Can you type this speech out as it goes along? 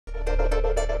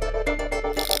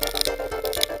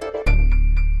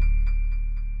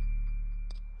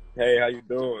Hey, how you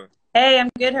doing? Hey,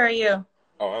 I'm good. How are you?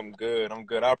 Oh, I'm good. I'm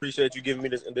good. I appreciate you giving me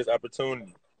this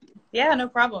opportunity. Yeah, no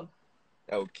problem.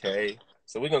 Okay.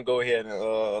 So we're gonna go ahead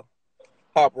and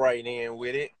hop right in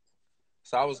with it.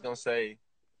 So I was gonna say,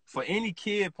 for any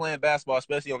kid playing basketball,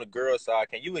 especially on the girls' side,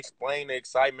 can you explain the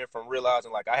excitement from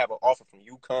realizing like I have an offer from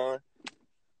UConn?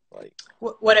 Like,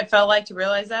 What it felt like to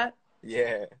realize that?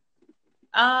 yeah.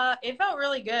 It felt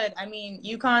really good. I mean,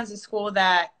 UConn's a school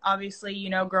that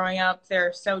obviously, growing up,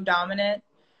 they're so dominant.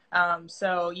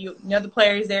 So you know the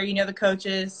players there, you know the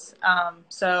coaches.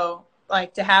 So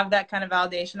like to have that kind of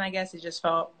validation, I guess it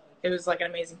was like an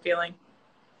amazing feeling.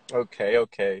 Okay,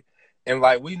 okay. And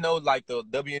like we know like the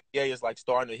WNBA is like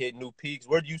starting to hit new peaks.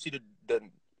 Where do you see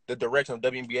the direction of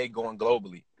WNBA going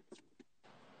globally?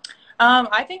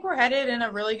 I think we're headed in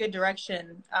a really good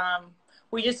direction.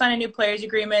 We just signed a new players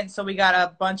agreement, so we got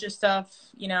a bunch of stuff,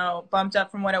 bumped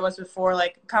up from what it was before,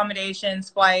 like accommodations,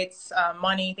 flights,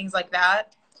 money, things like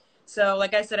that. So,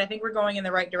 like I said, I think we're going in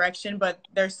the right direction, but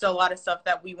there's still a lot of stuff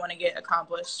that we want to get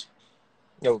accomplished.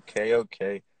 Okay,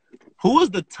 okay. Who was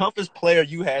the toughest player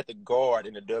you had to guard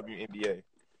in the WNBA?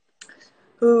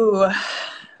 Ooh,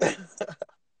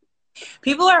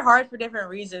 people are hard for different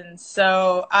reasons.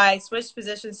 So I switched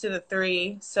positions to the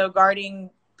three. So guarding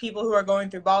people who are going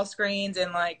through ball screens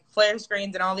and like flare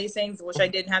screens and all these things, which I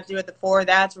didn't have to do at the four,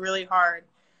 that's really hard.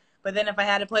 But then if I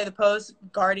had to play the post,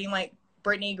 guarding like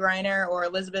Brittany Griner or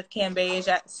Elizabeth Cambage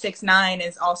at 6'9"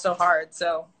 is also hard.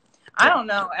 So I don't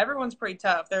know. Everyone's pretty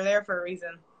tough. They're there for a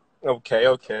reason. Okay,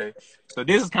 okay. So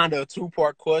this is kind of a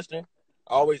two-part question.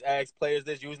 I always ask players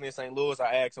this. Usually in St. Louis,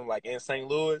 I ask them like in St.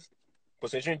 Louis.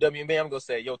 But since you're in WNBA, I'm gonna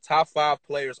say your top 5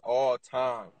 players all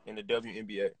time in the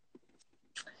WNBA.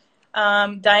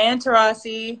 Diane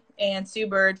Taurasi and Sue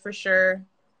Bird for sure.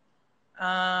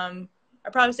 I'd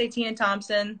probably say Tina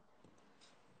Thompson,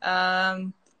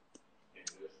 um,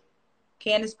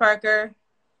 Candace Parker,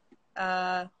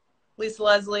 uh, Lisa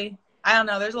Leslie. I don't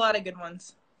know. There's a lot of good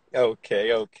ones.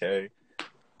 Okay, okay.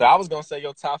 So I was gonna say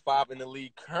your top 5 in the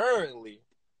league currently.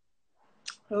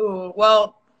 Ooh,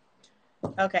 well,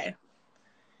 okay.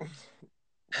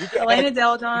 You can add, Elena you can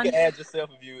Deladon. add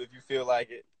yourself if you feel like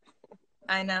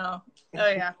I know. Oh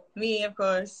yeah, me of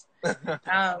course. it.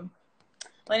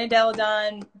 Elena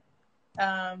Deladon,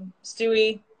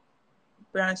 Stewie,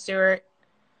 Brianna Stewart.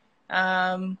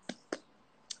 Um,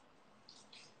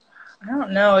 I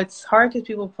don't know. It's hard because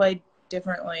people play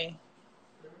differently.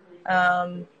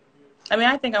 Um, I mean,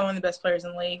 I think I'm one of the best players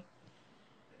in the league.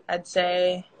 I'd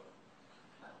say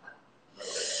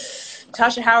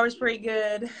Tasha Howard's pretty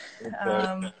good. Okay.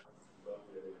 Um,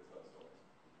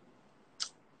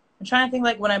 I'm trying to think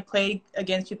like when I played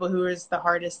against people who was the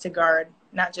hardest to guard,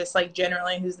 not just like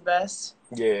generally who's the best.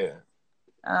 Yeah.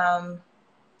 Um,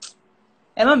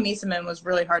 Emma Mieseman was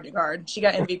really hard to guard. She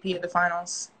got MVP of the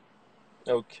finals.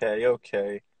 Okay,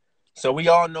 okay. So we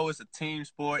all know it's a team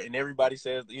sport, and everybody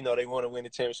says they want to win the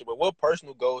championship. But what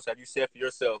personal goals have you set for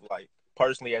yourself, like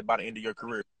personally, by the end of your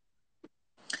career?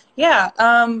 Yeah.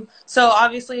 So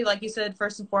obviously, like you said,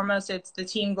 first and foremost, it's the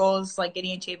team goals, like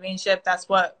getting a championship. That's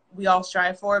what we all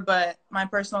strive for. But my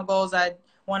personal goals, I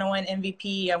want to win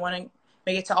MVP. I want to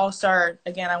make it to All-Star.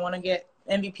 Again, I want to get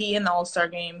MVP in the All-Star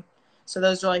game. So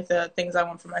those are like the things I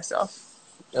want for myself.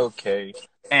 Okay.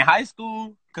 And high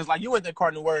school, because like you went to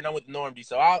Cardinal Word and I went to Normandy,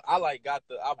 so I like I've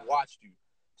watched you.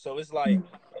 So it's like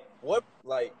what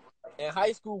like in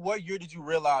high school, what year did you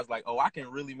realize like, oh, I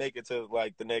can really make it to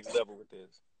like the next level with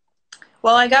this?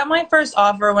 Well, I got my first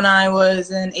offer when I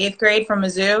was in 8th grade from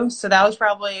Mizzou. So that was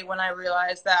probably when I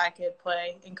realized that I could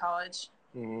play in college.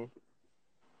 Hmm.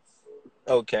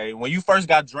 Okay. When you first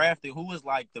got drafted, who was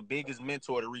like the biggest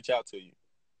mentor to reach out to you?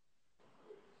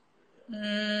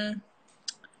 Mm,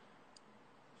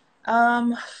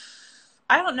 um,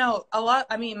 I don't know. A lot.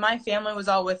 I mean, my family was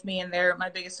all with me, and they're my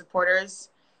biggest supporters.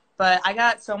 But I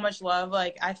got so much love.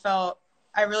 Like I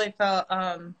really felt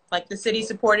like the city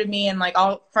supported me, and like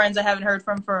all friends I haven't heard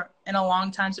from for in a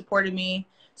long time supported me.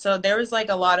 So there was like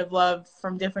a lot of love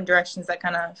from different directions that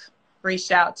kind of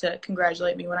reached out to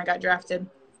congratulate me when I got drafted.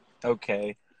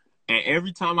 Okay. And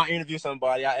every time I interview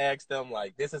somebody, I ask them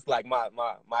like, this is like my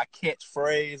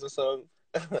catchphrase or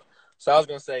something. So I was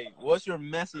gonna say, what's your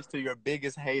message to your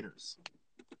biggest haters?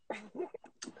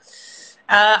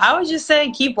 I would just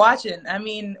say keep watching. I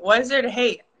mean, what is there to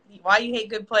hate? Why you hate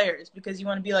good players? Because you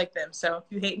want to be like them. So if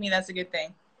you hate me, that's a good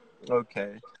thing.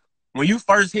 Okay. When you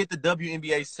first hit the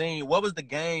WNBA scene, what was the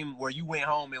game where you went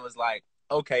home and was like,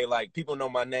 okay, like people know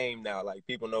my name now, like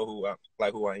people know who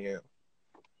I am.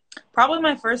 Probably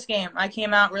my first game. I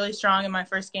came out really strong in my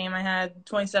first game. I had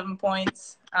 27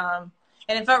 points.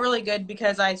 And it felt really good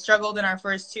because I struggled in our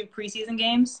first two preseason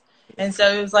games. And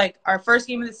so it was like our first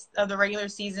game of the regular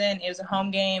season. It was a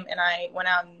home game, and I went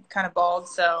out and kind of balled.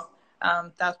 So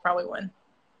that was probably one.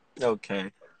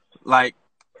 Okay. Like,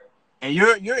 and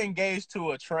you're engaged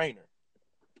to a trainer.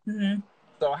 Mm-hmm.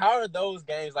 So how are those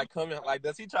games like coming? Like,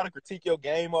 does he try to critique your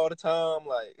game all the time?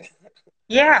 Like,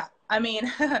 Yeah, I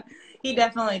mean, he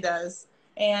definitely does.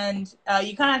 And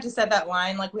you kind of have to set that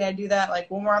line. Like, we had to do that. Like,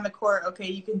 when we're on the court, okay,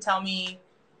 you can tell me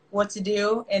what to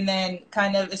do. And then,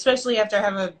 kind of, especially after I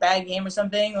have a bad game or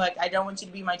something, like, I don't want you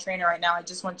to be my trainer right now. I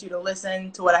just want you to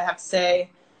listen to what I have to say.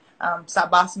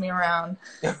 Stop bossing me around.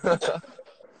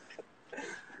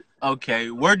 okay,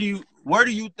 where do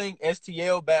you think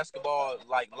STL basketball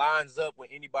like lines up with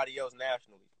anybody else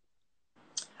nationally?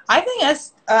 I think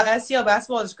STL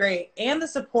basketball is great, and the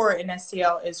support in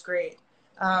STL is great.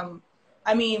 Um,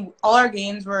 I mean, all our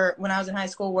games were when I was in high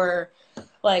school were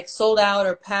like sold out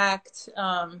or packed.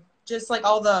 Just like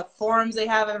all the forums they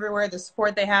have everywhere, the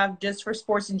support they have just for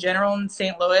sports in general in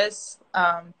St. Louis,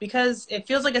 because it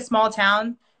feels like a small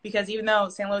town. Because even though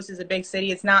St. Louis is a big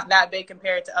city, it's not that big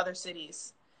compared to other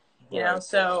cities. You know, Right.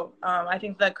 so I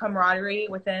think the camaraderie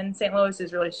within St. Louis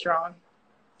is really strong.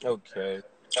 Okay.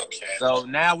 So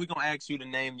now we're gonna ask you to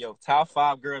name your top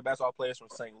 5 girl basketball players from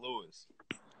St. Louis.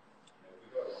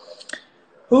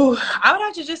 Ooh, I would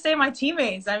have to just say my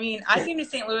teammates. I mean, I came to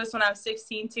St. Louis when I was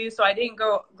 16 too, so I didn't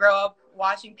grow up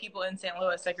watching people in St.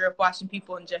 Louis. I grew up watching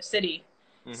people in Jeff City.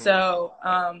 Mm-hmm. So,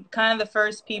 kind of the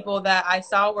first people that I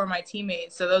saw were my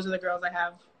teammates. So those are the girls I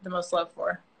have the most love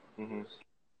for. Mm-hmm.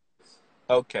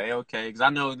 Okay. Because I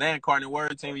know that Cardinal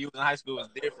Word team when you was in high school was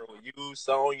different. With you,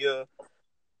 Sonya,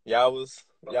 y'all was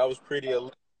pretty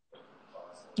elite.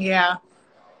 Yeah,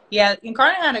 yeah.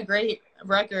 Incarnate had a great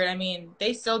record. I mean,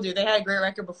 they still do. They had a great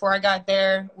record before I got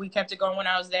there. We kept it going when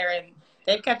I was there, and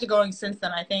they've kept it going since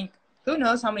then. I think who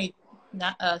knows how many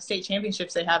state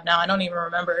championships they have now. I don't even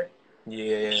remember.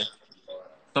 Yeah.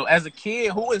 So as a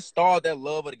kid, who installed that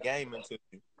love of the game into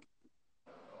you?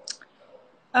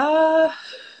 Uh,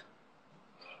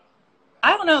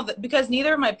 I don't know because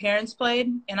neither of my parents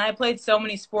played, and I played so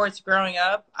many sports growing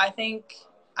up.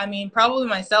 I mean, probably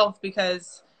myself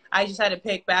because I just had to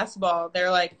pick basketball.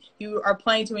 They're like, you are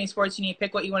playing too many sports. You need to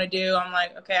pick what you want to do. I'm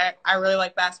like, okay, I really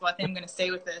like basketball. I think I'm going to stay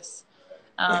with this.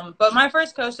 But my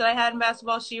first coach that I had in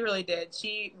basketball, she really did.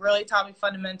 She really taught me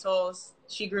fundamentals.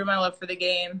 She grew my love for the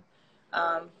game.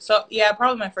 So yeah,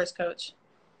 probably my first coach.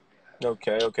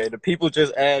 Okay. The people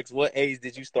just asked, what age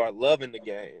did you start loving the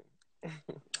game?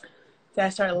 Did I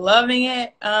start loving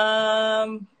it?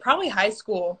 Probably high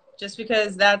school, just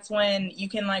because that's when you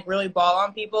can like really ball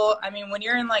on people. I mean, when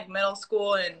you're in like middle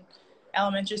school and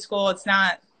elementary school, it's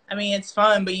not. I mean, it's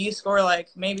fun, but you score like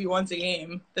maybe once a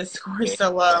game. The score is Yeah.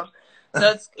 so low,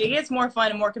 so it gets more fun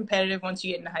and more competitive once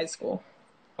you get into high school.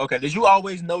 Okay. Did you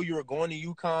always know you were going to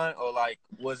UConn, or like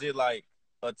was it like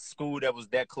a school that was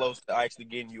that close to actually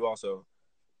getting you also?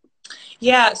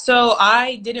 Yeah, so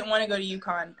I didn't want to go to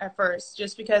UConn at first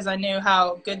just because I knew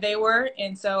how good they were.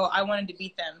 And so I wanted to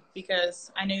beat them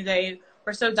because I knew they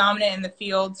were so dominant in the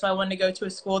field. So I wanted to go to a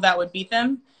school that would beat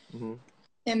them. Mm-hmm.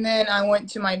 And then I went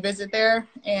to my visit there.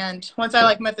 And once I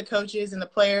like met the coaches and the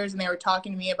players and they were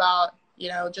talking to me about, you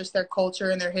know, just their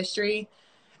culture and their history,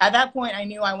 at that point I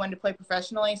knew I wanted to play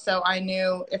professionally. So I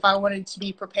knew if I wanted to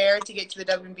be prepared to get to the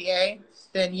WNBA,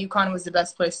 then UConn was the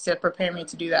best place to prepare me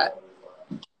to do that.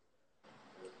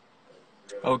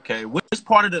 Okay. Which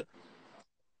part of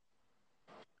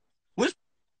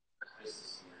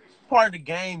the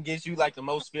game gets you like the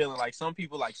most feeling? Like some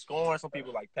people like scoring, some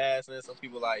people like passing, some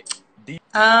people like deep.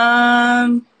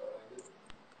 Um,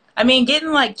 I mean, getting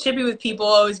like chippy with people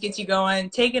always gets you going.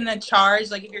 Taking a charge,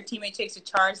 like if your teammate takes a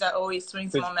charge, that always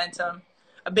swings the momentum.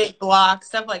 A big block,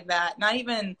 stuff like that. Not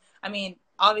even, I mean,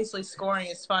 obviously scoring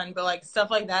is fun, but like stuff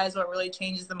like that is what really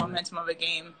changes the momentum of a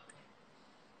game.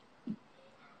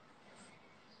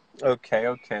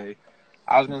 Okay.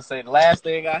 I was gonna say the last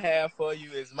thing I have for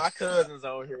you is my cousin's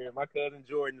on here. My cousin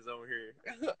Jordan's on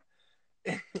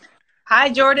here. Hi,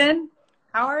 Jordan.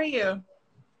 How are you?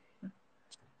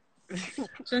 Just want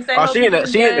to say, Oh, hope she you're in the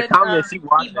doing she in the good. comments. She Keep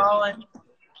watching. balling.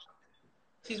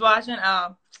 She's watching.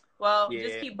 Oh, well,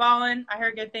 just Yeah, keep balling. I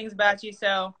heard good things about you,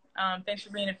 so thanks for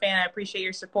being a fan. I appreciate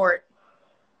your support.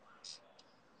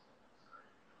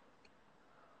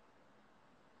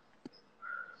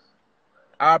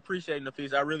 I appreciate it,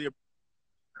 Napheesa. I really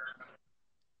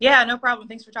Yeah, no problem.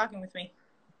 Thanks for talking with me.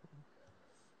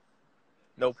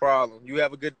 no problem. You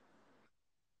have a good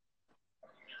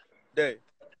day.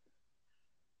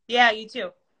 Yeah, you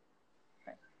too.